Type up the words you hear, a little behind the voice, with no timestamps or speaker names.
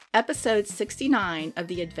Episode 69 of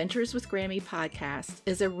the Adventures with Grammy podcast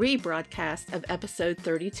is a rebroadcast of episode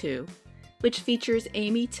 32, which features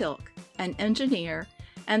Amy Tilk, an engineer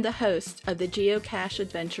and the host of the Geocache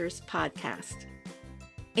Adventures podcast.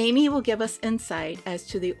 Amy will give us insight as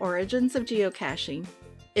to the origins of geocaching,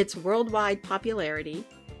 its worldwide popularity,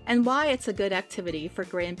 and why it's a good activity for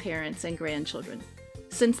grandparents and grandchildren.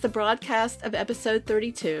 Since the broadcast of episode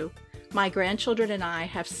 32, my grandchildren and I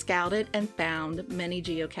have scouted and found many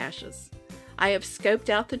geocaches. I have scoped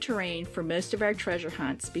out the terrain for most of our treasure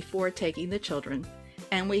hunts before taking the children,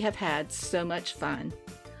 and we have had so much fun.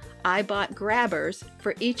 I bought grabbers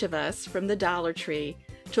for each of us from the Dollar Tree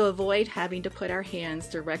to avoid having to put our hands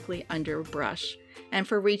directly under brush and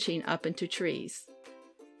for reaching up into trees.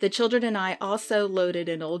 The children and I also loaded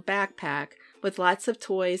an old backpack with lots of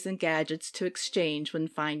toys and gadgets to exchange when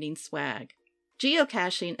finding swag.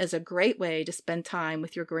 Geocaching is a great way to spend time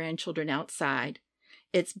with your grandchildren outside.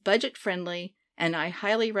 It's budget-friendly, and I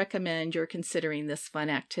highly recommend you're considering this fun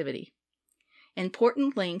activity.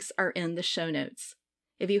 Important links are in the show notes.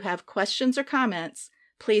 If you have questions or comments,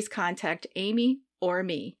 please contact Amy or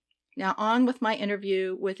me. Now on with my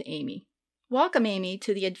interview with Amy. Welcome, Amy,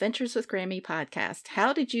 to the Adventures with Grammy podcast.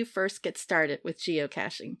 How did you first get started with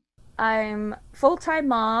geocaching? I'm a full-time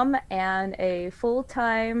mom and a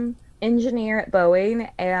full-time engineer at Boeing,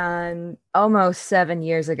 and almost 7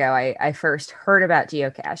 years ago I first heard about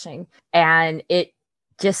geocaching, and it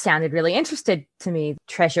just sounded really interesting to me.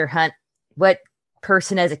 Treasure hunt, what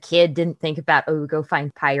person as a kid didn't think about, go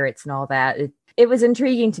find pirates and all that? It was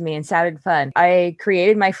intriguing to me and sounded fun. I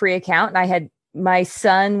created my free account, and my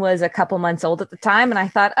son was a couple months old at the time, and I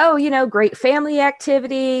thought, great family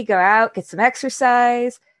activity, go out, get some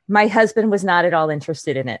exercise. My husband was not at all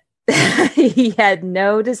interested in it. He had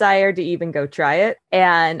no desire to even go try it.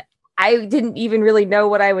 And I didn't even really know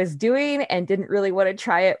what I was doing and didn't really want to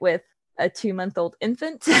try it with a 2-month-old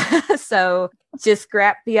infant. So just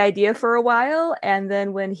scrapped the idea for a while. And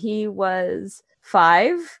then when he was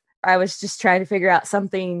 5, I was just trying to figure out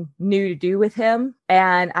something new to do with him.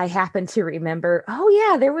 And I happened to remember,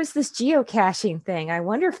 there was this geocaching thing. I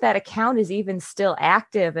wonder if that account is even still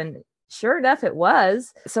active. And sure enough, it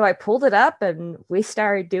was. So I pulled it up and we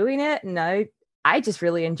started doing it. And I just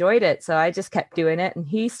really enjoyed it. So I just kept doing it. And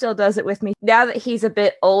he still does it with me. Now that he's a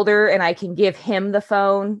bit older and I can give him the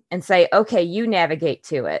phone and say, okay, you navigate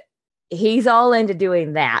to it. He's all into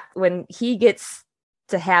doing that. When he gets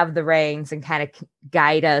to have the reins and kind of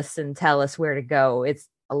guide us and tell us where to go, it's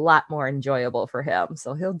a lot more enjoyable for him.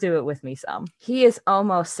 So he'll do it with me some. He is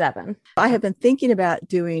almost 7. I have been thinking about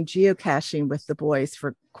doing geocaching with the boys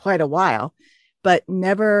for quite a while, but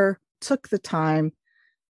never took the time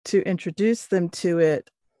to introduce them to it.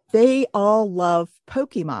 They all love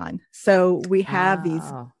Pokemon. So we have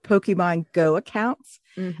these Pokemon Go accounts,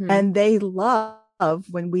 and they love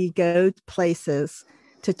when we go places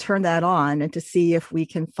to turn that on and to see if we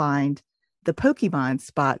can find the Pokemon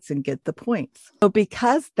spots and get the points. So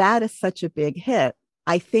because that is such a big hit,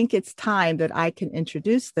 I think it's time that I can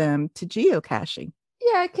introduce them to geocaching.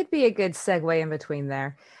 Yeah, it could be a good segue in between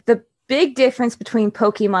there. The big difference between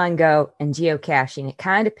Pokemon Go and geocaching, it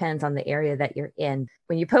kind of depends on the area that you're in.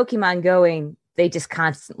 When you're Pokemon going, they just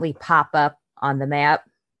constantly pop up on the map.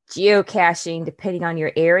 Geocaching, depending on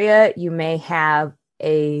your area, you may have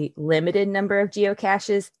a limited number of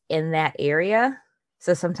geocaches in that area.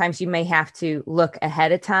 So sometimes you may have to look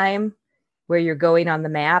ahead of time where you're going on the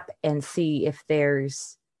map and see if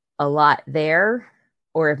there's a lot there,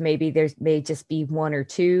 or if maybe there may just be 1 or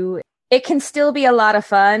 2. It can still be a lot of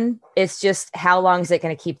fun. It's just how long is it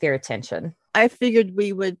going to keep their attention? I figured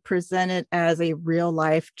we would present it as a real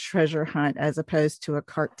life treasure hunt as opposed to a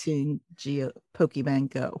cartoon Pokemon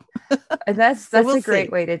Go. And that's a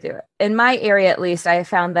great way to do it. In my area, at least, I have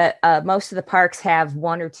found that most of the parks have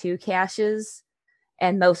 1 or 2 caches.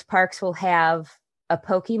 And most parks will have a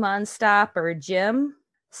Pokemon stop or a gym.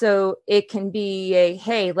 So it can be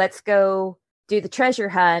hey, let's go do the treasure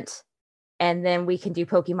hunt, and then we can do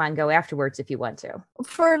Pokemon Go afterwards if you want to.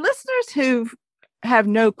 For listeners who have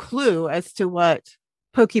no clue as to what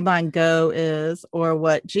Pokemon Go is or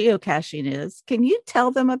what geocaching is, can you tell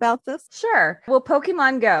them about this? Sure. Well,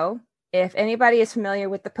 Pokemon Go, if anybody is familiar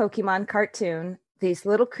with the Pokemon cartoon, these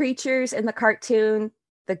little creatures in the cartoon,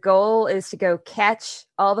 the goal is to go catch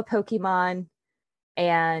all the Pokemon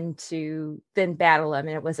and to then battle them.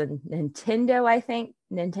 And it was a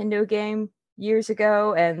Nintendo game years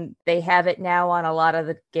ago, and they have it now on a lot of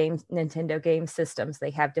the Nintendo game systems.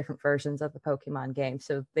 They have different versions of the Pokemon game,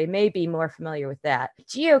 so they may be more familiar with that.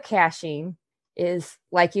 Geocaching is,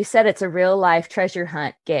 like you said, it's a real life treasure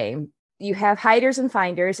hunt game. you have hiders and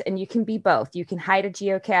finders, and you can be both. You can hide a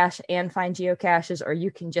geocache and find geocaches, or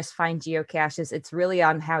you can just find geocaches. It's really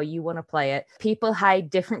on how you want to play it. People hide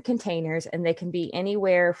different containers, and they can be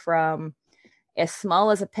anywhere from as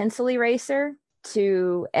small as a pencil eraser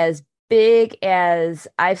to as big as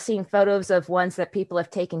I've seen photos of ones that people have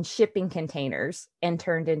taken shipping containers and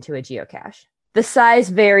turned into a geocache. The size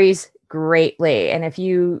varies greatly. And if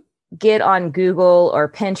you get on Google or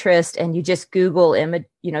Pinterest and you just Google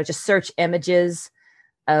just search images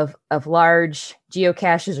of large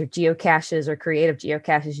geocaches or creative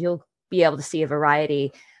geocaches, you'll be able to see a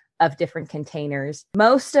variety of different containers.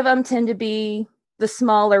 Most of them tend to be the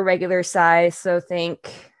smaller regular size. So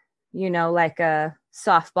think, like a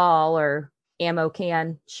softball or ammo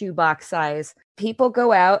can shoebox size. People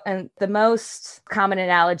go out, and the most common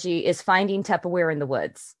analogy is finding Tupperware in the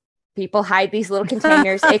woods. People hide these little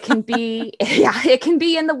containers. It can be, it can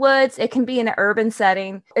be in the woods. It can be in an urban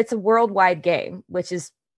setting. It's a worldwide game, which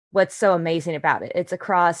is what's so amazing about it. It's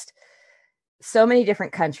across so many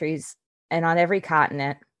different countries and on every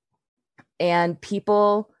continent. And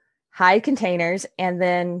people hide containers, and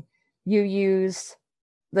then you use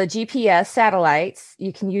the GPS satellites.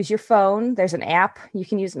 You can use your phone. There's an app you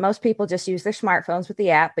can use. Most people just use their smartphones with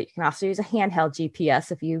the app, but you can also use a handheld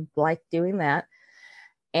GPS if you like doing that.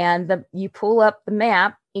 And you pull up the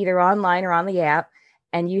map either online or on the app,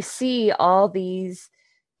 and you see all these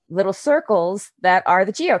little circles that are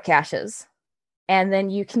the geocaches. And then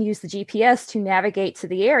you can use the GPS to navigate to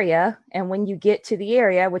the area. And when you get to the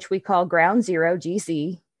area, which we call Ground Zero,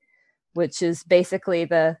 GZ, which is basically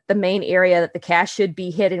the main area that the cache should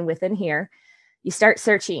be hidden within here, you start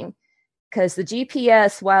searching, because the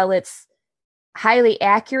GPS, while it's highly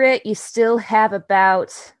accurate, you still have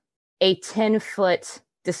about a 10-foot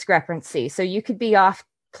discrepancy. So you could be off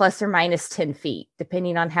plus or minus 10 feet,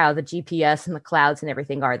 depending on how the GPS and the clouds and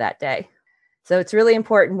everything are that day. So it's really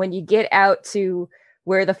important when you get out to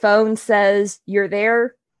where the phone says you're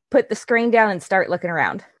there, put the screen down and start looking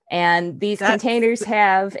around. And these containers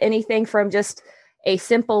have anything from just a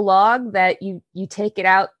simple log that you take it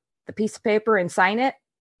out, the piece of paper, and sign it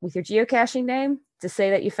with your geocaching name to say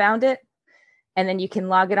that you found it. And then you can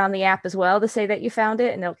log it on the app as well to say that you found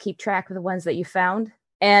it, and it'll keep track of the ones that you found.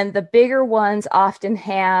 And the bigger ones often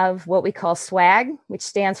have what we call swag, which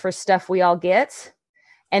stands for stuff we all get.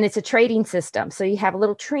 And it's a trading system. So you have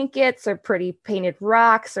little trinkets or pretty painted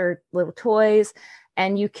rocks or little toys,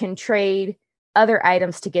 and you can trade other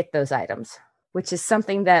items to get those items, which is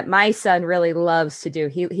something that my son really loves to do.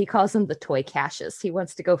 He calls them the toy caches. He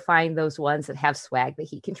wants to go find those ones that have swag that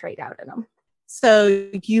he can trade out in them. So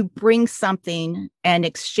you bring something and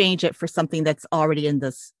exchange it for something that's already in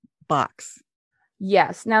this box.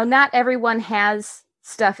 Yes. Now, not everyone has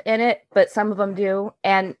stuff in it, but some of them do.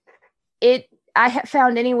 And I have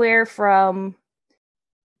found anywhere from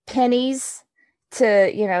pennies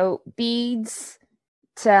to, beads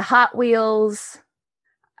to Hot Wheels,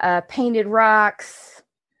 painted rocks,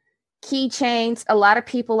 keychains. A lot of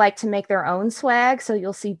people like to make their own swag. So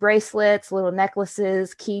you'll see bracelets, little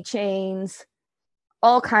necklaces, keychains,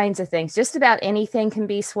 all kinds of things. Just about anything can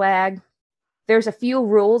be swag. There's a few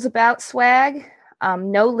rules about swag.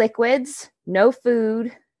 No liquids, no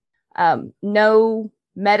food, no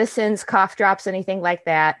medicines, cough drops, anything like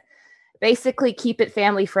that. Basically, keep it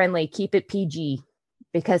family friendly, keep it PG,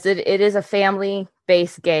 because it is a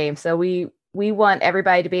family-based game. So we want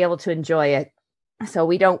everybody to be able to enjoy it. So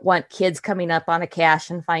we don't want kids coming up on a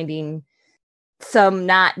cache and finding some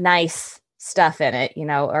not nice stuff in it,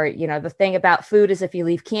 the thing about food is if you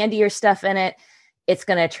leave candy or stuff in it, it's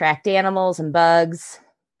going to attract animals and bugs.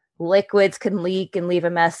 Liquids can leak and leave a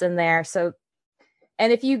mess in there. So,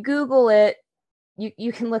 and if you Google it,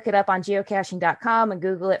 you can look it up on geocaching.com and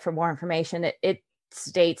Google it for more information. It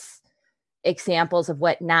states examples of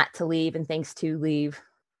what not to leave and things to leave.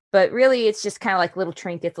 But really, it's just kind of like little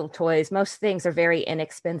trinkets, little toys. Most things are very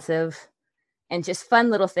inexpensive and just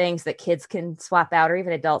fun little things that kids can swap out or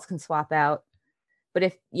even adults can swap out.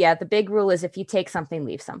 But the big rule is if you take something,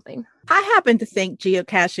 leave something. I happen to think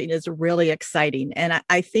geocaching is really exciting. And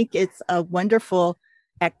I think it's a wonderful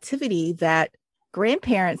activity that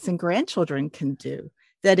grandparents and grandchildren can do,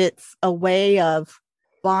 that it's a way of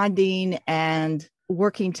bonding and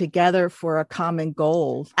working together for a common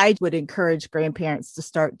goal. I would encourage grandparents to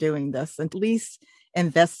start doing this and at least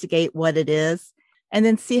investigate what it is and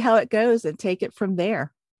then see how it goes and take it from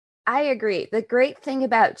there. I agree. The great thing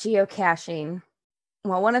about geocaching,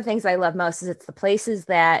 well, one of the things I love most is it's the places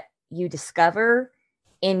that you discover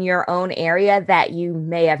in your own area that you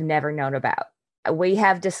may have never known about. We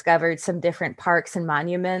have discovered some different parks and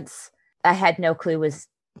monuments I had no clue was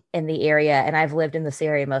in the area, and I've lived in this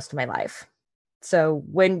area most of my life. So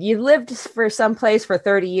when you lived for some place for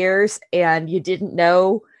 30 years and you didn't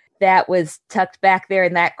know that was tucked back there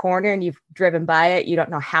in that corner and you've driven by it, you don't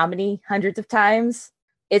know how many hundreds of times,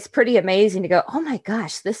 it's pretty amazing to go, oh my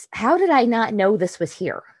gosh, how did I not know this was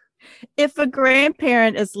here? If a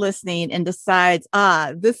grandparent is listening and decides,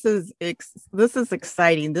 this is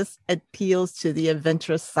exciting, this appeals to the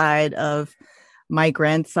adventurous side of my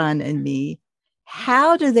grandson and me,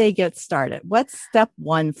 how do they get started? What's step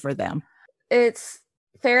one for them? It's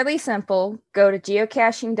fairly simple. Go to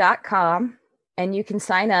geocaching.com and you can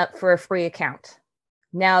sign up for a free account.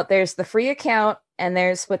 Now, there's the free account and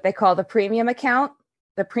there's what they call the premium account.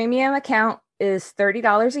 The premium account is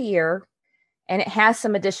 $30 a year, and it has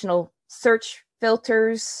some additional search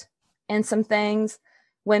filters and some things.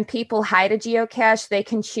 When people hide a geocache, they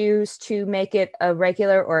can choose to make it a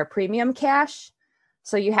regular or a premium cache.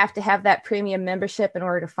 So you have to have that premium membership in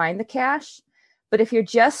order to find the cache. But if you're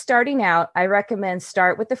just starting out, I recommend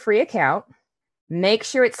start with the free account. Make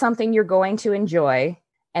sure it's something you're going to enjoy.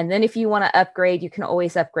 And then if you want to upgrade, you can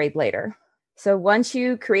always upgrade later. So once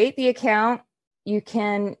you create the account, you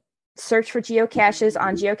can search for geocaches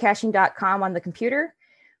on geocaching.com on the computer,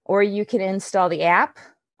 or you can install the app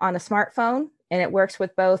on a smartphone, and it works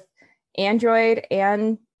with both Android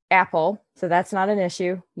and Apple. So that's not an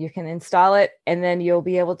issue. You can install it, and then you'll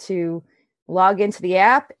be able to log into the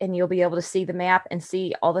app and you'll be able to see the map and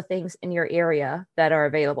see all the things in your area that are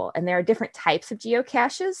available. And there are different types of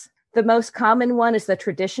geocaches. The most common one is the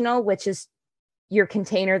traditional, which is your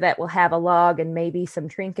container that will have a log and maybe some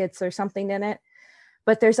trinkets or something in it.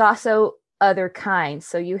 But there's also other kinds.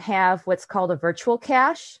 So you have what's called a virtual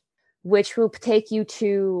cache, which will take you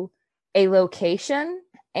to a location,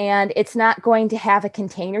 and it's not going to have a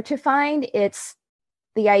container to find.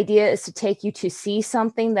 The idea is to take you to see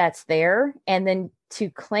something that's there, and then to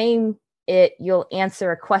claim it, you'll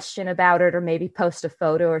answer a question about it or maybe post a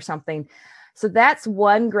photo or something. So that's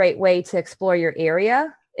one great way to explore your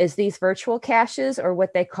area, is these virtual caches, or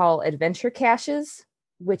what they call adventure caches,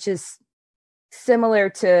 which is similar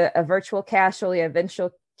to a virtual cache. Only a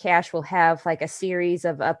virtual cache will have like a series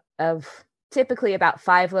of typically about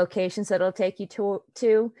 5 locations that it'll take you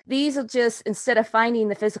to. These will just, instead of finding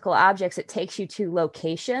the physical objects, it takes you to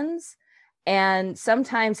locations. And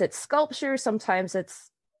sometimes it's sculpture, sometimes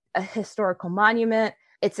it's a historical monument.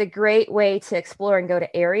 It's a great way to explore and go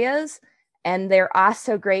to areas. And they're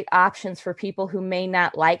also great options for people who may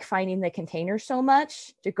not like finding the container so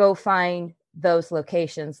much, to go find those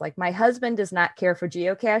locations. Like my husband does not care for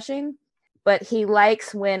geocaching, but he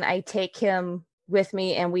likes when I take him with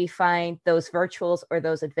me and we find those virtuals or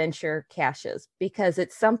those adventure caches, because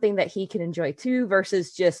it's something that he can enjoy too,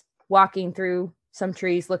 versus just walking through some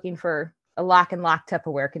trees looking for a lock and lock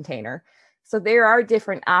Tupperware container. So there are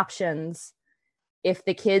different options. If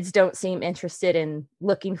the kids don't seem interested in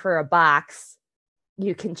looking for a box,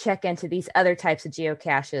 you can check into these other types of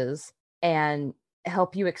geocaches and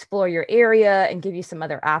help you explore your area and give you some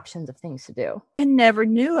other options of things to do. I never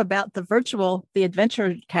knew about the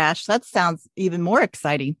adventure cache. That sounds even more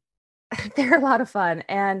exciting. They're a lot of fun.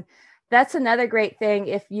 And that's another great thing.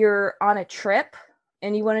 If you're on a trip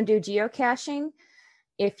and you want to do geocaching,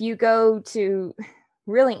 if you go to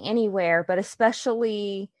really anywhere, but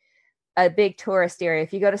especially a big tourist area,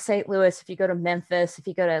 if you go to St. Louis, if you go to Memphis, if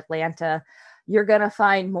you go to Atlanta, you're going to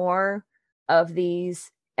find more of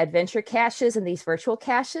these adventure caches and these virtual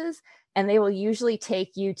caches, and they will usually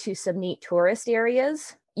take you to some neat tourist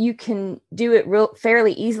areas. You can do it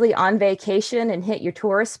fairly easily on vacation and hit your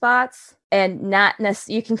tourist spots, and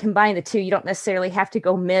you can combine the two. You don't necessarily have to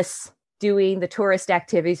go miss doing the tourist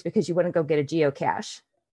activities because you want to go get a geocache.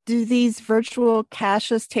 Do these virtual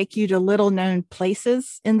caches take you to little known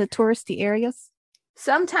places in the touristy areas?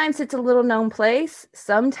 Sometimes it's a little known place.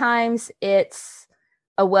 Sometimes it's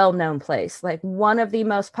a well-known place. Like one of the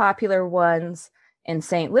most popular ones in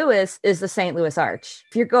St. Louis is the St. Louis Arch.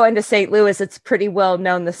 If you're going to St. Louis, it's pretty well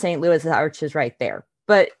known the St. Louis Arch is right there.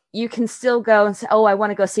 But you can still go and say, oh, I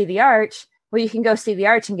want to go see the Arch. Well, you can go see the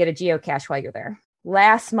Arch and get a geocache while you're there.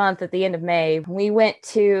 Last month at the end of May, we went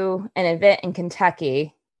to an event in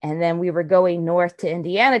Kentucky, and then we were going north to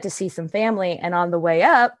Indiana to see some family. And on the way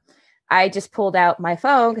up, I just pulled out my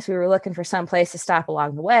phone because we were looking for some place to stop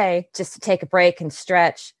along the way just to take a break and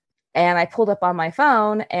stretch. And I pulled up on my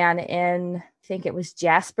phone, and I think it was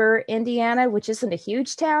Jasper, Indiana, which isn't a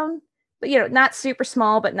huge town, but not super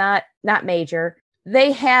small, but not major.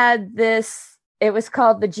 They had this, it was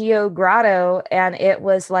called the Geo Grotto, and it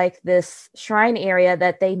was like this shrine area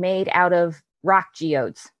that they made out of rock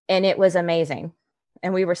geodes. And it was amazing.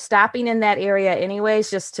 and we were stopping in that area anyways,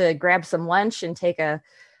 just to grab some lunch and take a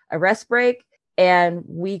rest break. And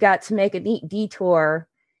we got to make a neat detour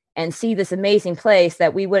and see this amazing place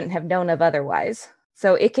that we wouldn't have known of otherwise.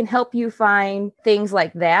 So it can help you find things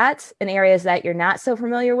like that in areas that you're not so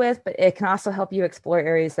familiar with, but it can also help you explore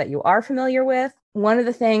areas that you are familiar with. One of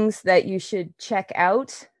the things that you should check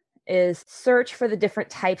out is search for the different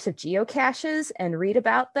types of geocaches and read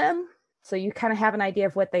about them. So you kind of have an idea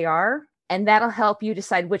of what they are, and that'll help you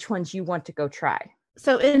decide which ones you want to go try.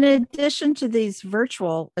 So in addition to these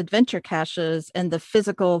virtual adventure caches and the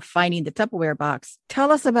physical finding the Tupperware box,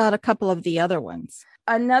 tell us about a couple of the other ones.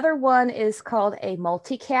 Another one is called a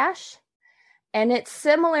multi-cache, and it's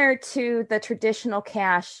similar to the traditional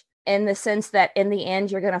cache in the sense that in the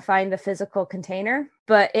end, you're going to find the physical container,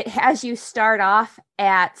 but it has you start off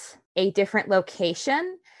at a different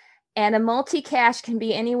location. And a multi-cache can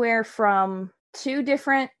be anywhere from 2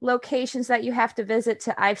 different locations that you have to visit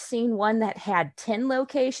to I've seen one that had 10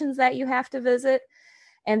 locations that you have to visit.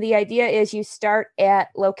 And the idea is you start at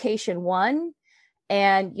location 1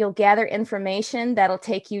 and you'll gather information that'll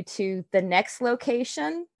take you to the next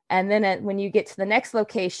location. And then when you get to the next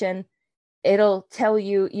location, it'll tell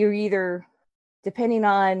you you're either, depending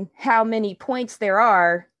on how many points there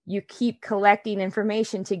are, you keep collecting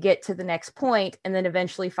information to get to the next point and then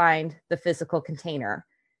eventually find the physical container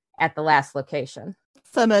at the last location.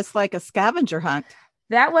 It's almost like a scavenger hunt.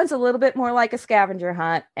 That one's a little bit more like a scavenger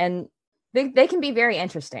hunt, and they can be very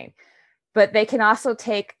interesting, but they can also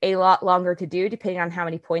take a lot longer to do depending on how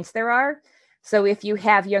many points there are. So if you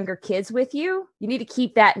have younger kids with you, you need to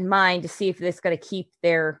keep that in mind to see if it's going to keep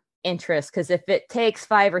their interest. Because if it takes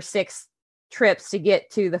 5 or 6 trips to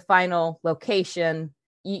get to the final location,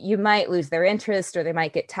 you might lose their interest or they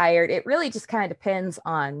might get tired. It really just kind of depends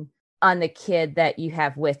on the kid that you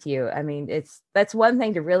have with you. I mean, that's one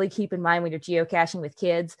thing to really keep in mind when you're geocaching with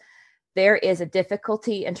kids. There is a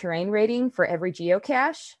difficulty and terrain rating for every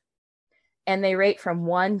geocache, and they rate from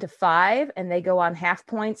 1 to 5, and they go on half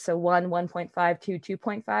points. So 1, 1.5, 2,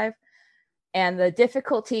 2.5. And the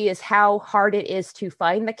difficulty is how hard it is to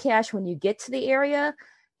find the cache when you get to the area.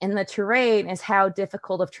 And the terrain is how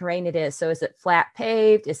difficult of terrain it is. So is it flat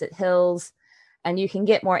paved? Is it hills? And you can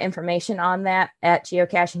get more information on that at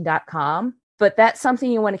geocaching.com. But that's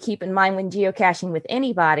something you want to keep in mind when geocaching with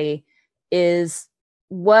anybody is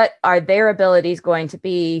what are their abilities going to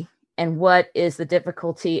be and what is the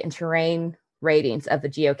difficulty and terrain ratings of the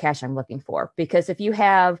geocache I'm looking for. Because if you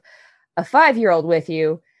have a 5-year-old with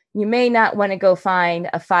you, you may not want to go find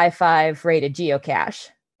a 5.5 rated geocache.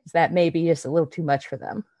 That may be just a little too much for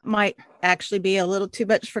them. Might actually be a little too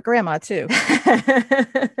much for grandma too.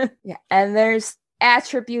 Yeah. And there's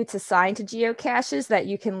attributes assigned to geocaches that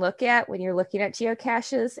you can look at when you're looking at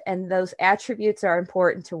geocaches. And those attributes are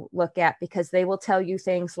important to look at because they will tell you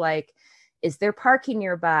things like, is there parking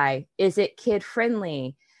nearby? Is it kid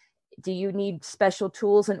friendly? Do you need special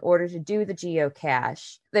tools in order to do the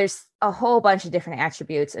geocache? There's a whole bunch of different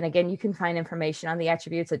attributes. And again, you can find information on the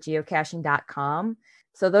attributes at geocaching.com.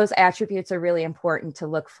 So those attributes are really important to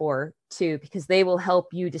look for too, because they will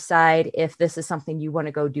help you decide if this is something you want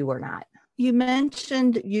to go do or not. You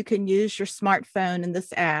mentioned you can use your smartphone in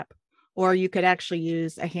this app, or you could actually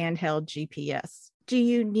use a handheld GPS. Do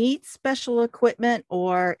you need special equipment,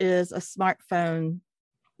 or is a smartphone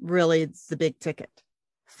really the big ticket?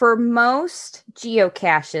 For most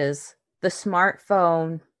geocaches, the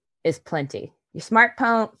smartphone is plenty. Your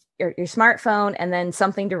smartphone, and then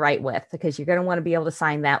something to write with, because you're going to want to be able to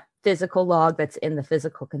sign that physical log that's in the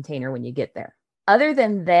physical container when you get there. Other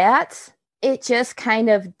than that, it just kind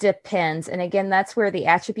of depends. And again, that's where the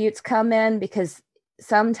attributes come in, because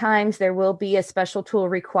sometimes there will be a special tool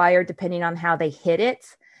required depending on how they hit it.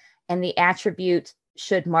 And the attribute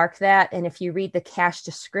should mark that. And if you read the cache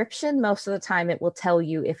description, most of the time it will tell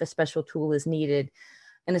you if a special tool is needed.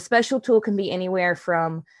 And a special tool can be anywhere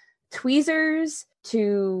from tweezers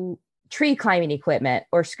to tree climbing equipment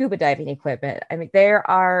or scuba diving equipment. I mean, there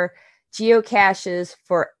are geocaches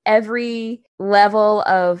for every level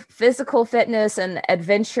of physical fitness and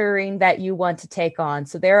adventuring that you want to take on.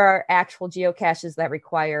 So there are actual geocaches that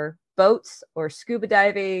require boats or scuba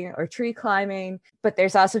diving or tree climbing, but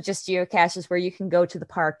there's also just geocaches where you can go to the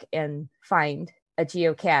park and find a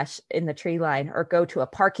geocache in the tree line, or go to a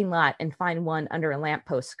parking lot and find one under a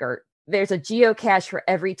lamppost skirt. There's a geocache for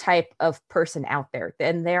every type of person out there.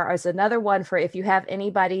 And there is another one for if you have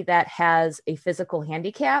anybody that has a physical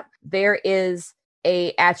handicap, there is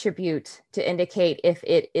a attribute to indicate if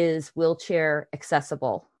it is wheelchair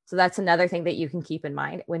accessible. So that's another thing that you can keep in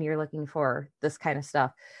mind when you're looking for this kind of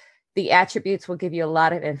stuff. The attributes will give you a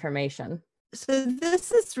lot of information. So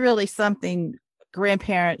this is really something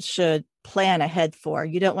grandparents should plan ahead for.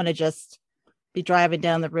 You don't want to just be driving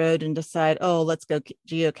down the road and decide, oh, let's go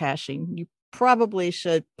geocaching. You probably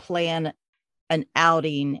should plan an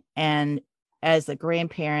outing, and as a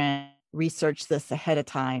grandparent, research this ahead of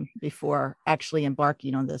time before actually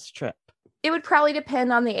embarking on this trip. It would probably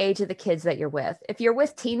depend on the age of the kids that you're with. If you're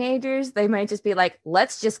with teenagers, they might just be like,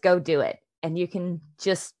 let's just go do it. And you can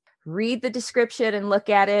just read the description and look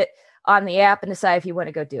at it on the app and decide if you want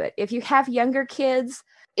to go do it. If you have younger kids,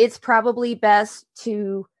 it's probably best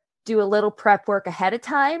to do a little prep work ahead of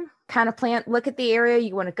time, kind of look at the area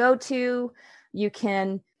you want to go to. You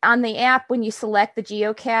can, on the app, when you select the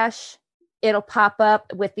geocache, it'll pop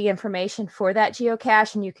up with the information for that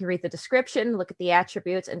geocache, and you can read the description, look at the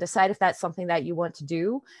attributes, and decide if that's something that you want to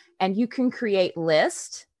do. And you can create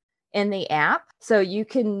lists in the app. So you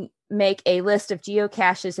can make a list of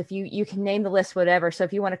geocaches. If you can name the list whatever. So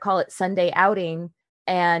if you want to call it Sunday outing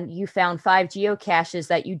and you found 5 geocaches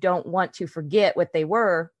that you don't want to forget what they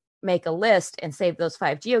were, make a list and save those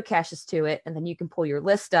 5 geocaches to it. And then you can pull your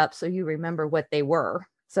list up so you remember what they were.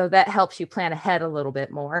 So that helps you plan ahead a little bit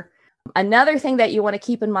more. Another thing that you want to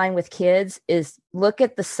keep in mind with kids is look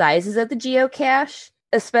at the sizes of the geocache,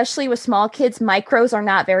 especially with small kids. Micros are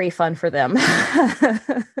not very fun for them.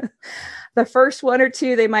 The first 1 or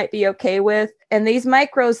 2 they might be okay with. And these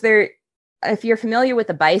micros, if you're familiar with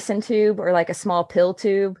a bison tube or like a small pill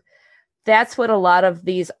tube, that's what a lot of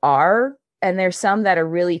these are. And there's some that are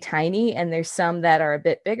really tiny and there's some that are a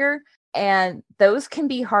bit bigger. And those can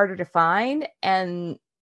be harder to find. And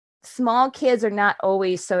small kids are not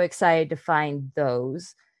always so excited to find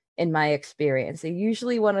those, in my experience. They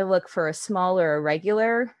usually want to look for a smaller, a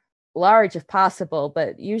regular, large if possible.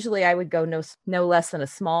 But usually I would go no less than a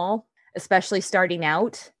small, especially starting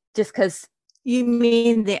out, just because. You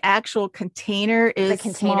mean the actual container is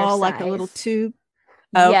small, size. Like a little tube?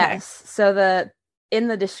 Okay. Yes. So in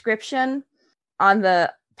the description on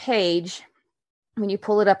the page, when you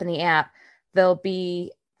pull it up in the app, there'll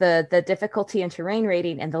be the difficulty and terrain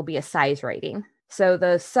rating, and there'll be a size rating. So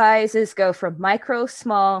the sizes go from micro,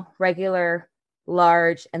 small, regular,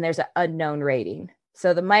 large, and there's an unknown rating.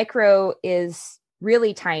 So the micro is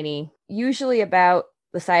really tiny, usually about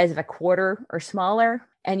the size of a quarter or smaller.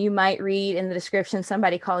 And you might read in the description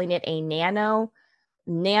somebody calling it a nano.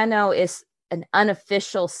 Nano is an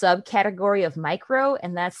unofficial subcategory of micro,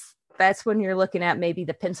 and that's when you're looking at maybe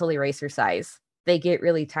the pencil eraser size. They get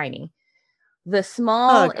really tiny. The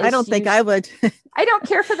small, I don't think I would. I don't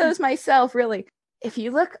care for those myself, really. If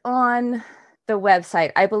you look on the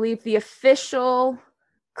website, I believe the official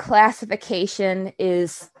classification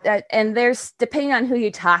is that, and there's, depending on who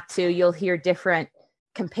you talk to, you'll hear different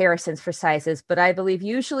comparisons for sizes, but I believe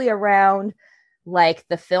usually around like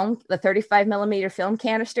the 35 millimeter film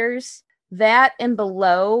canisters, that and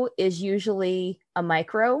below is usually a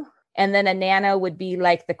micro. And then a nano would be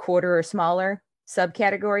like the quarter or smaller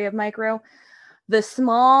subcategory of micro. The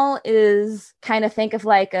small is kind of, think of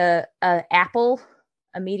like a apple,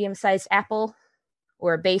 a medium-sized apple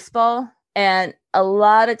or a baseball. And a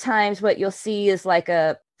lot of times what you'll see is like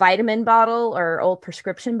a vitamin bottle or old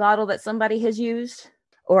prescription bottle that somebody has used.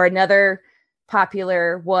 Or another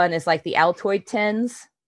popular one is like the Altoid tins.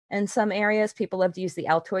 In some areas, people love to use the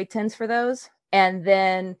Altoid tins for those. And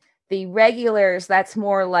then the regulars, that's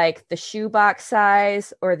more like the shoebox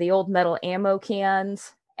size or the old metal ammo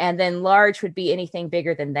cans. And then large would be anything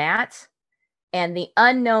bigger than that. And the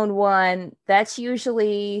unknown one, that's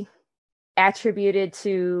usually attributed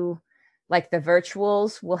to like the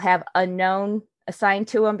virtuals will have unknown assigned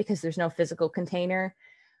to them because there's no physical container.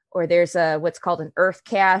 Or there's what's called an earth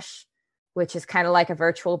cache, which is kind of like a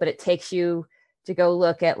virtual, but it takes you to go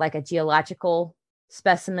look at like a geological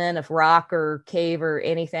specimen of rock or cave or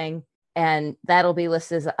anything. And that'll be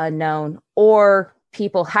listed as unknown. Or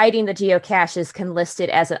people hiding the geocaches can list it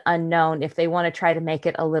as an unknown if they want to try to make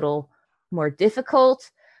it a little more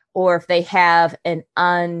difficult, or if they have an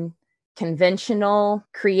unconventional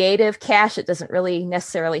creative cache that doesn't really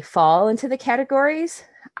necessarily fall into the categories.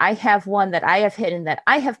 I have one that I have hidden that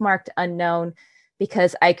I have marked unknown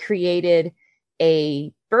because I created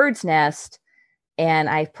a bird's nest and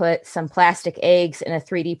I put some plastic eggs and a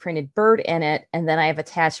 3D printed bird in it. And then I have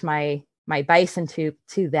attached my bison tube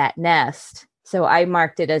to that nest. So I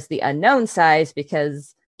marked it as the unknown size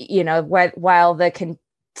because, you know, while the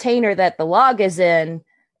container that the log is in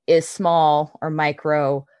is small or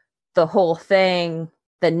micro, the whole thing,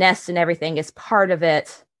 the nest and everything is part of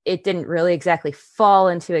it. It didn't really exactly fall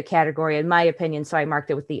into a category, in my opinion, so I marked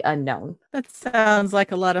it with the unknown. That sounds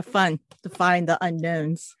like a lot of fun to find the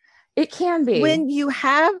unknowns. It can be. When you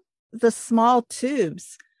have the small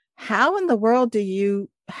tubes, how in the world do you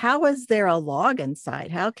how is there a log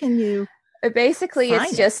inside? How can you Basically, it's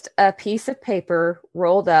sign it? just a piece of paper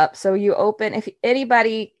rolled up. So you open,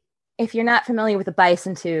 if you're not familiar with the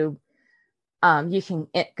bison tube, you can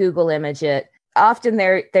Google image it. Often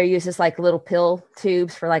they're used as like little pill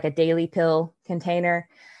tubes for like a daily pill container.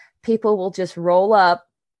 People will just roll up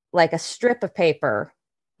like a strip of paper,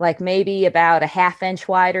 like maybe about a half inch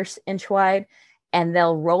wide or inch wide, and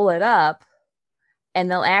they'll roll it up, and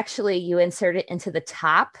they'll actually, you insert it into the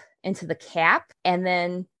top, into the cap, and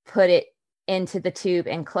then put it into the tube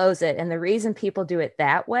and close it. And the reason people do it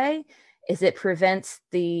that way is it prevents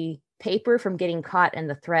the paper from getting caught in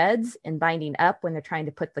the threads and binding up when they're trying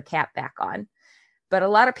to put the cap back on. But a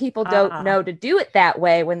lot of people don't know to do it that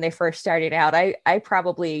way when they first started out.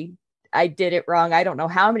 I did it wrong. I don't know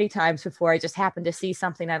how many times before. I just happened to see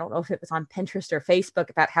something. I don't know if it was on Pinterest or Facebook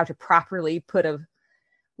about how to properly put a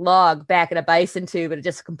log back in a bison tube, but it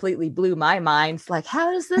just completely blew my mind. It's like,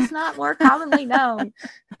 how is this not more commonly known?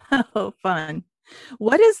 Oh, fun.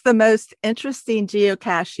 What is the most interesting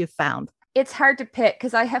geocache you found? It's hard to pick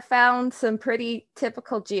because I have found some pretty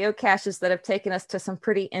typical geocaches that have taken us to some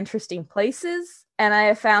pretty interesting places. And I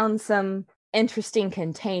have found some interesting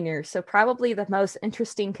containers. So probably the most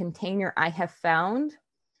interesting container I have found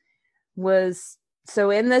was,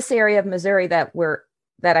 so in this area of Missouri that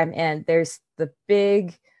I'm in, there's the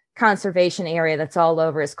big conservation area that's all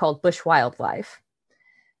over. It's called Bush Wildlife.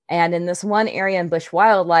 And in this one area in Bush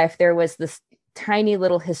Wildlife, there was this tiny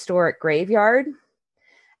little historic graveyard.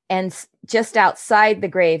 And just outside the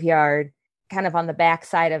graveyard, kind of on the back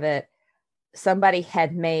side of it, somebody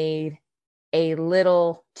had made a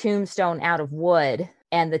little tombstone out of wood,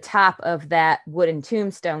 and the top of that wooden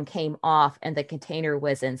tombstone came off and the container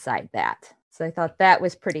was inside that. So I thought that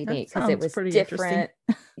was pretty neat because it was different.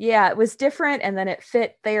 Yeah, it was different. And then it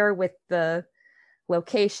fit there with the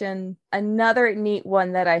location. Another neat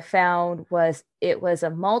one that I found was, it was a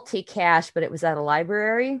multi-cache, but it was at a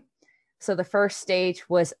library. So the first stage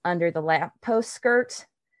was under the lamppost skirt.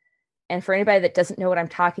 And for anybody that doesn't know what I'm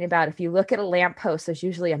talking about, if you look at a lamppost, there's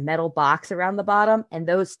usually a metal box around the bottom, and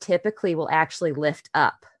those typically will actually lift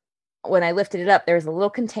up. When I lifted it up, there was a little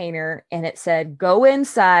container and it said, go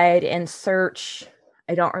inside and search.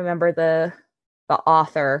 I don't remember the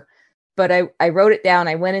author, but I wrote it down.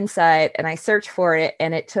 I went inside and I searched for it,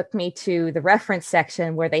 and it took me to the reference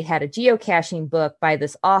section where they had a geocaching book by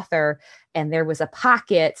this author, and there was a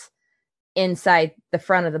pocket inside the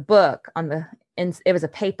front of the book it was a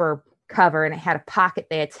paper cover, and it had a pocket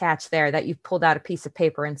they attached there that you pulled out a piece of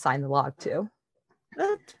paper and signed the log to.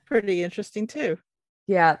 That's pretty interesting too.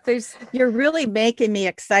 Yeah, you're really making me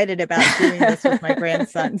excited about doing this with my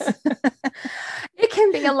grandsons. It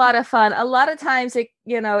can be a lot of fun. A lot of times it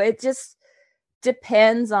just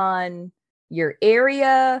depends on your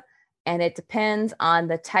area, and it depends on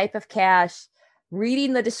the type of cache.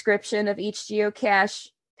 Reading the description of each geocache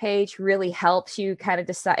page really helps you kind of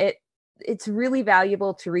decide. It's really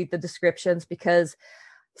valuable to read the descriptions, because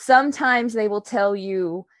sometimes they will tell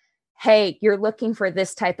you, hey, you're looking for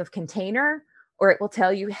this type of container, or it will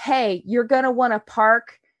tell you, hey, you're going to want to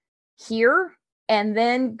park here and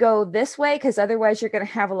then go this way, because otherwise you're going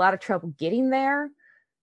to have a lot of trouble getting there.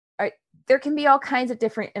 There can be all kinds of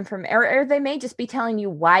different information, or they may just be telling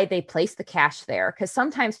you why they place the cache there, because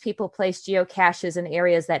sometimes people place geocaches in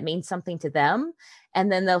areas that mean something to them,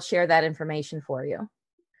 and then they'll share that information for you.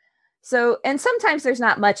 So, and sometimes there's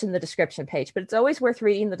not much in the description page, but it's always worth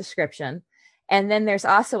reading the description. And then there's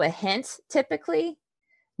also a hint typically.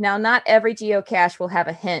 Now, not every geocache will have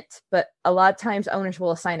a hint, but a lot of times owners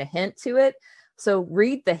will assign a hint to it. So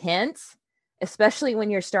read the hint, especially when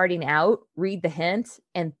you're starting out, read the hint,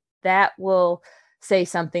 and that will say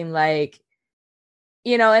something like,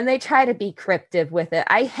 and they try to be cryptic with it.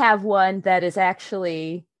 I have one that is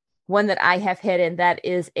actually one that I have hidden, that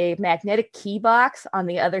is a magnetic key box on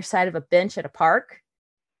the other side of a bench at a park.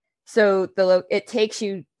 So the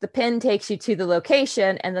pin takes you to the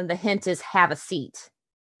location, and then the hint is have a seat,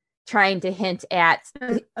 trying to hint at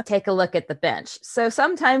take a look at the bench. So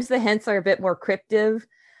sometimes the hints are a bit more cryptic.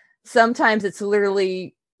 Sometimes it's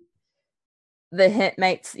literally the hint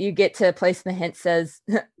you get to a place and the hint says,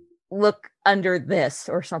 look under this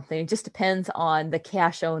or something. It just depends on the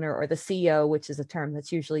cache owner or the CO, which is a term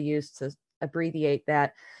that's usually used to abbreviate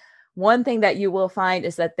that. One thing that you will find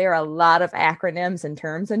is that there are a lot of acronyms and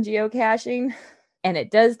terms in geocaching, and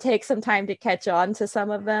it does take some time to catch on to some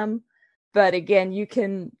of them. But again, you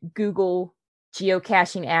can Google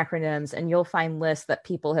geocaching acronyms and you'll find lists that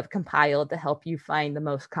people have compiled to help you find the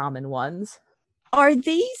most common ones. Are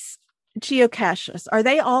these geocaches, are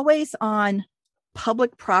they always on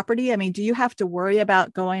public property? I mean, do you have to worry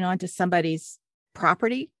about going onto somebody's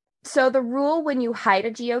property? So the rule when you hide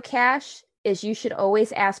a geocache is you should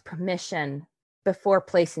always ask permission before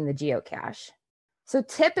placing the geocache. So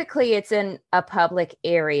typically it's in a public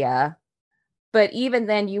area, but even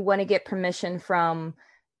then you want to get permission from,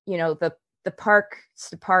 the parks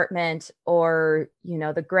department or,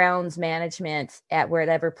 the grounds management at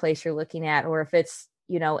whatever place you're looking at, or if it's,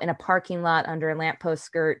 in a parking lot under a lamppost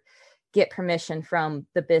skirt, get permission from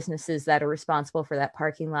the businesses that are responsible for that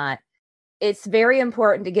parking lot. It's very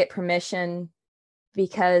important to get permission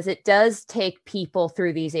because it does take people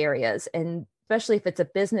through these areas. And especially if it's a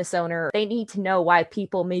business owner, they need to know why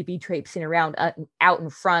people may be traipsing around out in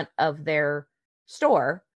front of their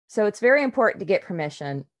store. So it's very important to get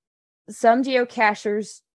permission. Some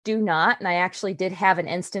geocachers do not. And I actually did have an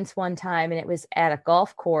instance one time, and it was at a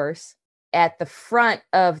golf course. At the front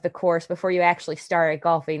of the course, before you actually started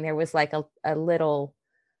golfing, there was like a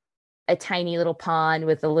tiny little pond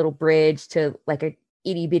with a little bridge to like a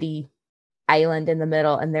itty bitty island in the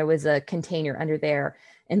middle. And there was a container under there.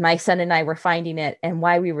 And my son and I were finding it. And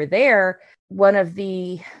while we were there, one of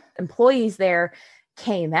the employees there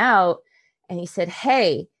came out and he said,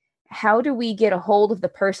 "Hey, how do we get a hold of the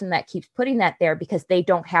person that keeps putting that there? Because they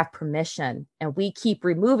don't have permission and we keep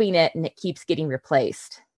removing it and it keeps getting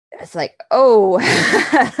replaced." It's like, oh,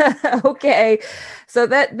 okay. So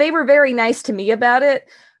that they were very nice to me about it,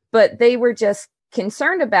 but they were just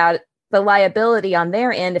concerned about the liability on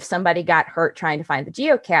their end if somebody got hurt trying to find the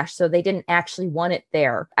geocache. So they didn't actually want it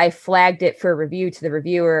there. I flagged it for review to the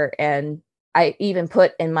reviewer. And I even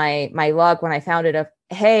put in my log when I found it,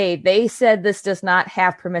 hey, they said this does not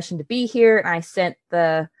have permission to be here. And I sent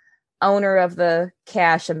the owner of the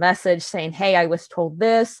cache a message saying, hey, I was told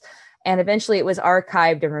this. And eventually it was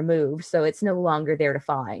archived and removed. So it's no longer there to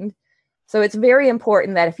find. So it's very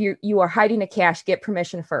important that if you are hiding a cache, get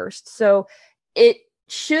permission first. So it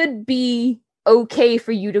should be okay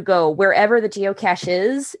for you to go wherever the geocache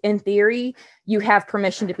is. In theory, you have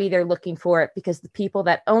permission to be there looking for it because the people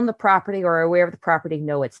that own the property or are aware of the property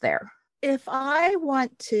know it's there. If I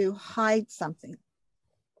want to hide something,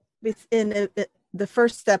 the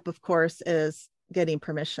first step, of course, is getting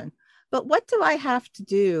permission. But what do I have to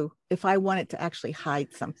do if I wanted to actually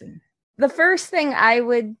hide something? The first thing I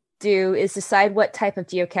would do is decide what type of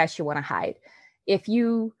geocache you want to hide. If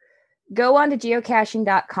you go on to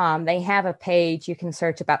geocaching.com, they have a page you can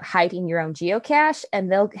search about hiding your own geocache,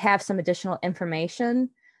 and they'll have some additional information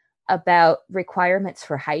about requirements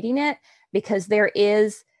for hiding it, because there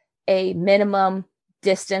is a minimum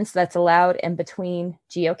distance that's allowed in between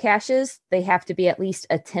geocaches. They have to be at least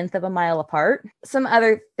 1/10 of a mile apart. Some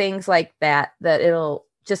other things like that it'll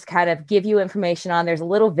just kind of give you information on. There's a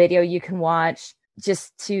little video you can watch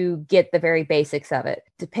just to get the very basics of it.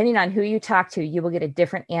 Depending on who you talk to, you will get a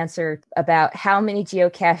different answer about how many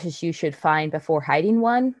geocaches you should find before hiding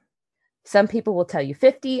one. Some people will tell you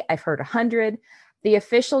 50. I've heard 100. The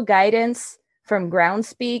official guidance from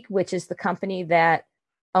Groundspeak, which is the company that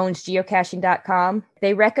owns geocaching.com,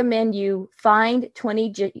 they recommend you find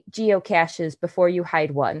 20 geocaches before you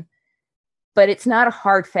hide one. But it's not a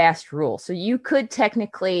hard, fast rule. So you could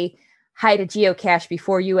technically hide a geocache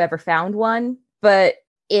before you ever found one, but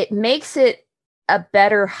it makes it a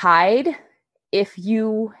better hide if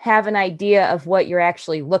you have an idea of what you're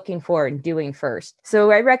actually looking for and doing first.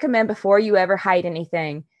 So I recommend before you ever hide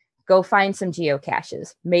anything, go find some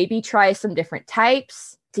geocaches. Maybe try some different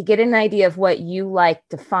types to get an idea of what you like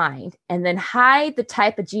to find, and then hide the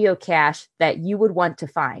type of geocache that you would want to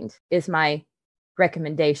find is my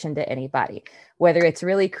recommendation to anybody, whether it's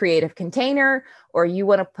really creative container or you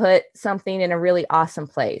want to put something in a really awesome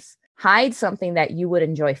place. Hide something that you would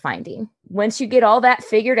enjoy finding. Once you get all that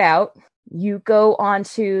figured out, you go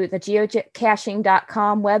onto the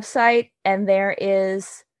geocaching.com website, and there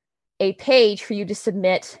is a page for you to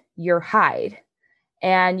submit your hide.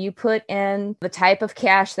 And you put in the type of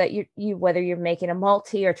cache that you whether you're making a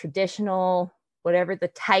multi or traditional, whatever the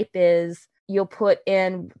type is, you'll put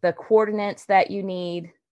in the coordinates that you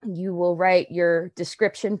need. You will write your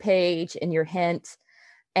description page and your hint,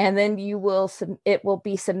 and then it will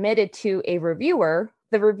be submitted to a reviewer.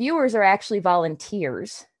 The reviewers are actually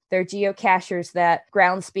volunteers. They're geocachers that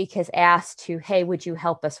Groundspeak has asked to, hey, would you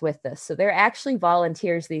help us with this? So they're actually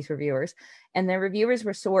volunteers, these reviewers. And the reviewers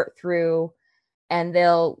will sort through and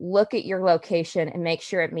they'll look at your location and make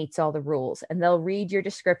sure it meets all the rules. And they'll read your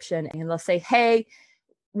description and they'll say, hey,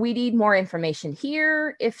 we need more information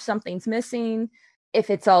here. If something's missing, if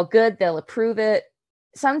it's all good, they'll approve it.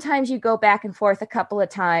 Sometimes you go back and forth a couple of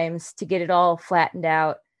times to get it all flattened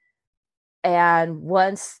out. And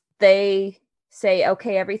once they say,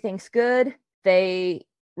 okay, everything's good, they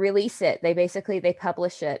release it. They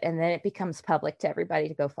publish it, and then it becomes public to everybody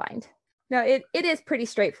to go find. No, it is pretty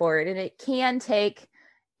straightforward, and it can take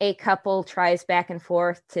a couple tries back and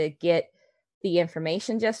forth to get the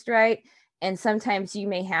information just right. And sometimes you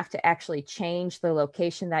may have to actually change the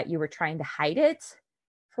location that you were trying to hide it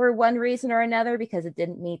for one reason or another, because it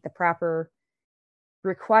didn't meet the proper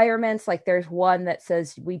requirements. Like there's one that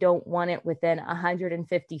says we don't want it within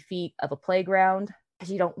 150 feet of a playground,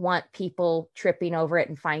 because you don't want people tripping over it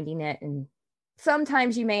and finding it. And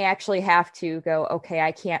sometimes you may actually have to go, okay,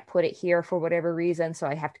 I can't put it here for whatever reason, so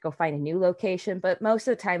I have to go find a new location. But most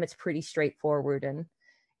of the time it's pretty straightforward.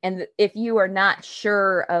 And if you are not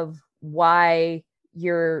sure of why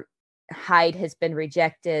your hide has been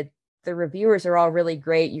rejected, the reviewers are all really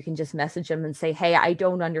great. You can just message them and say, hey, I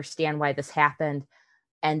don't understand why this happened.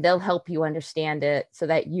 And they'll help you understand it so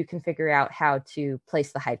that you can figure out how to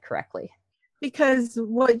place the hide correctly. Because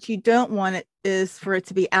what you don't want it is for it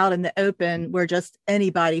to be out in the open where just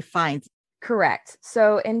anybody finds it. Correct.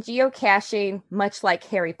 So in geocaching, much like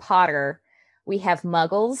Harry Potter, we have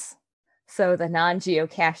muggles. So the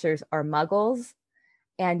non-geocachers are muggles.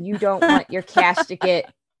 And you don't want your cache to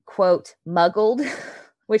get, quote, muggled,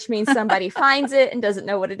 which means somebody finds it and doesn't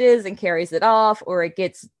know what it is and carries it off, or it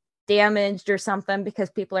gets damaged or something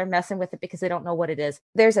because people are messing with it because they don't know what it is.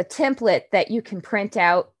 There's a template that you can print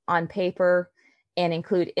out on paper and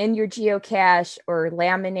include in your geocache or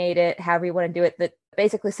laminate it, however you want to do it, that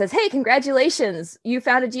basically says, hey, congratulations, you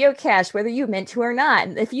found a geocache, whether you meant to or not.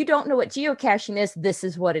 And if you don't know what geocaching is, this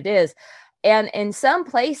is what it is. And in some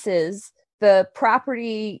places, the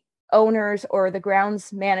property owners or the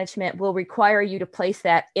grounds management will require you to place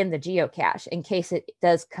that in the geocache in case it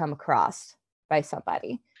does come across by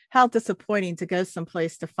somebody. How disappointing to go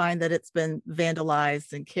someplace to find that it's been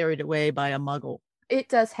vandalized and carried away by a muggle. It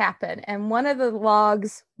does happen. And one of the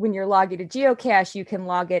logs, when you're logging a geocache, you can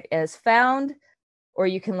log it as found, or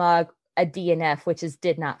you can log a DNF, which is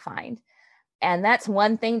did not find. And that's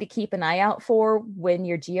one thing to keep an eye out for when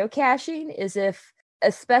you're geocaching, is if,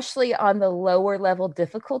 especially on the lower level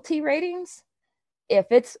difficulty ratings, if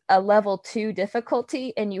it's a level 2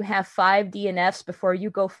 difficulty and you have 5 DNFs before you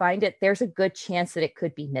go find it, there's a good chance that it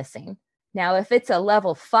could be missing. Now, if it's a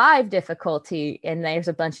level 5 difficulty and there's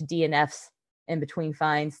a bunch of DNFs in between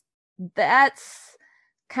finds, that's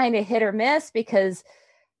kind of hit or miss, because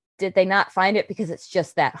did they not find it because it's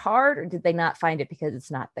just that hard, or did they not find it because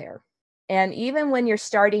it's not there? And even when you're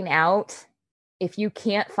starting out, if you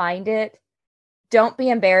can't find it, don't be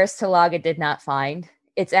embarrassed to log a did not find.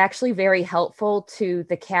 It's actually very helpful to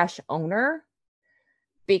the cache owner,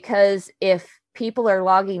 because if people are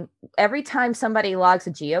logging, every time somebody logs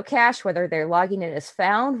a geocache, whether they're logging it as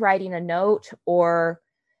found, writing a note, or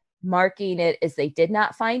marking it as they did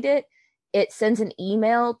not find it, it sends an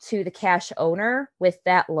email to the cache owner with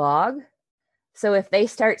that log. So if they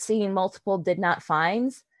start seeing multiple did not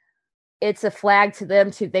finds, it's a flag to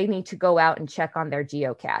them they need to go out and check on their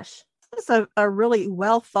geocache. It's a really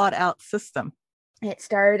well thought out system. It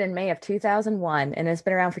started in May of 2001 and it's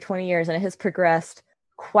been around for 20 years, and it has progressed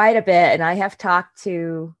quite a bit. And I have talked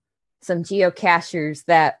to some geocachers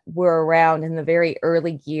that were around in the very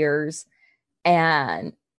early years,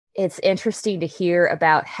 and it's interesting to hear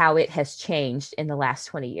about how it has changed in the last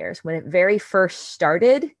 20 years. When it very first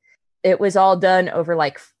started, it was all done over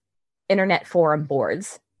like internet forum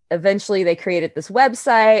boards. Eventually they created this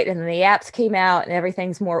website, and then the apps came out and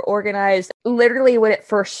everything's more organized. Literally when it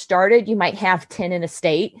first started, you might have 10 in a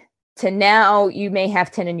state, to now you may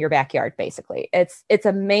have 10 in your backyard. Basically, it's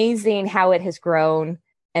amazing how it has grown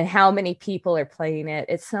and how many people are playing it.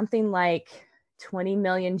 It's something like 20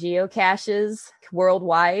 million geocaches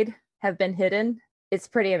worldwide have been hidden. It's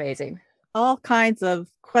pretty amazing. All kinds of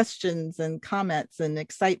questions and comments and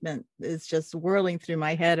excitement is just whirling through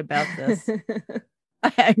my head about this.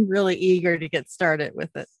 I'm really eager to get started with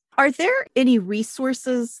it. Are there any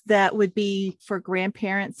resources that would be for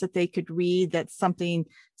grandparents that they could read, that's something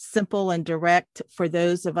simple and direct for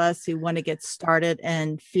those of us who want to get started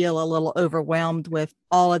and feel a little overwhelmed with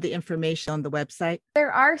all of the information on the website?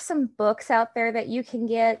 There are some books out there that you can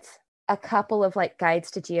get, a couple of like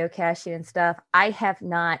guides to geocaching and stuff. I have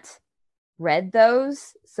not read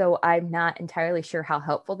those, so I'm not entirely sure how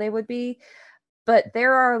helpful they would be. But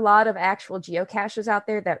there are a lot of actual geocachers out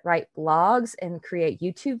there that write blogs and create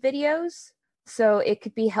YouTube videos. So it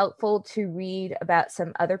could be helpful to read about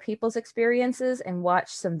some other people's experiences and watch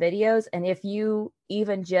some videos. And if you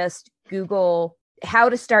even just Google how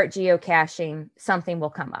to start geocaching, something will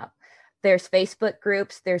come up. There's Facebook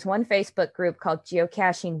groups. There's one Facebook group called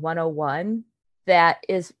Geocaching 101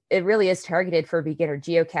 it really is targeted for beginner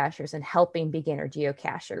geocachers and helping beginner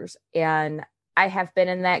geocachers. And I have been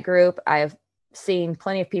in that group. I've seen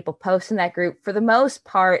plenty of people post in that group. For the most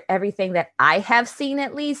part, everything that I have seen,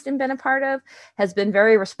 at least, and been a part of, has been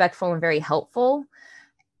very respectful and very helpful.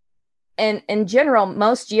 And in general,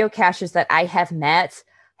 most geocachers that I have met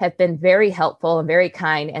have been very helpful and very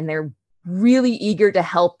kind, and they're really eager to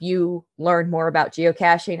help you learn more about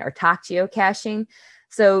geocaching or talk geocaching.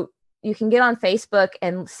 So you can get on Facebook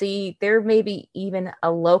and see there may be even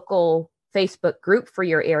a local Facebook group for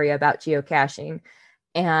your area about geocaching.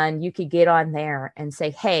 And you could get on there and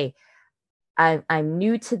say, hey, I'm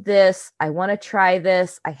new to this. I want to try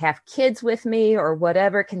this. I have kids with me or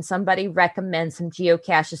whatever. Can somebody recommend some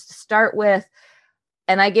geocaches to start with?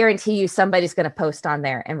 And I guarantee you somebody's going to post on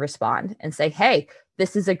there and respond and say, hey,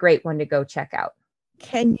 this is a great one to go check out.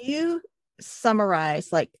 Can you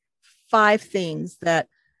summarize like 5 things that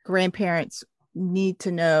grandparents need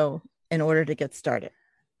to know in order to get started,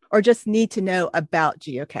 or just need to know about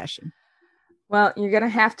geocaching? Well, you're going to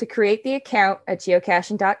have to create the account at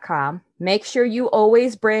geocaching.com. Make sure you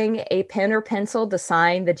always bring a pen or pencil to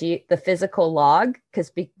sign the physical log,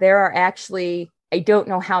 because there are actually, I don't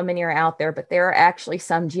know how many are out there, but there are actually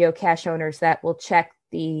some geocache owners that will check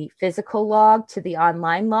the physical log to the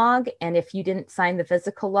online log. And if you didn't sign the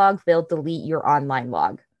physical log, they'll delete your online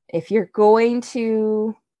log. If you're going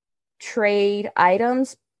to trade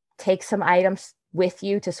items, take some items with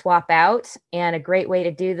you to swap out. And a great way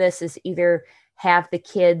to do this is either have the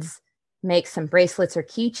kids make some bracelets or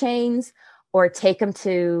keychains, or take them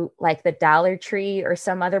to like the Dollar Tree or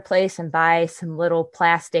some other place and buy some little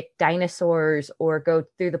plastic dinosaurs, or go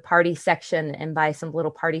through the party section and buy some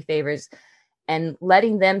little party favors. And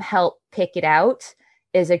letting them help pick it out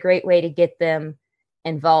is a great way to get them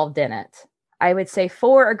involved in it. I would say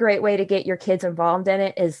a great way to get your kids involved in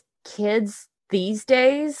it is kids these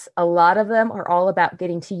days, a lot of them are all about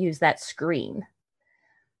getting to use that screen.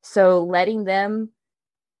 So letting them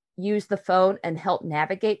use the phone and help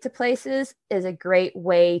navigate to places is a great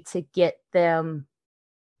way to get them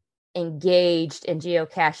engaged in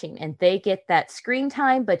geocaching. And they get that screen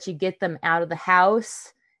time, but you get them out of the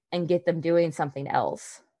house and get them doing something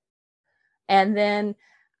else. And then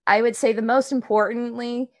I would say the most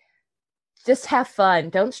importantly, just have fun.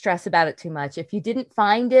 Don't stress about it too much. If you didn't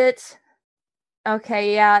find it,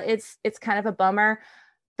 okay, yeah, it's kind of a bummer,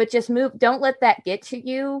 but just move. Don't let that get to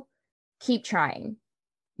you. Keep trying,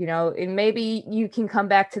 and maybe you can come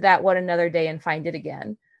back to that one another day and find it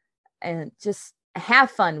again, and just have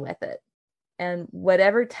fun with it. And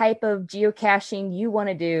whatever type of geocaching you want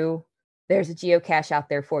to do, there's a geocache out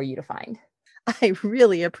there for you to find. I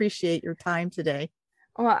really appreciate your time today.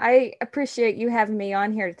 Well, I appreciate you having me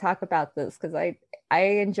on here to talk about this, because I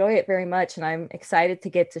enjoy it very much, and I'm excited to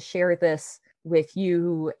get to share this with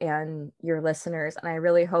you and your listeners. And I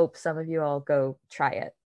really hope some of you all go try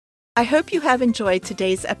it. I hope you have enjoyed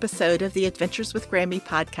today's episode of the Adventures with Grammy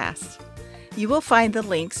podcast. You will find the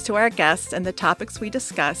links to our guests and the topics we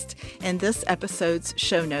discussed in this episode's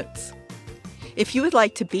show notes. If you would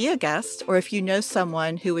like to be a guest, or if you know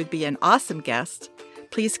someone who would be an awesome guest,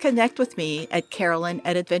 please connect with me at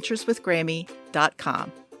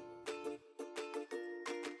Carolyn@adventureswithgrammy.com.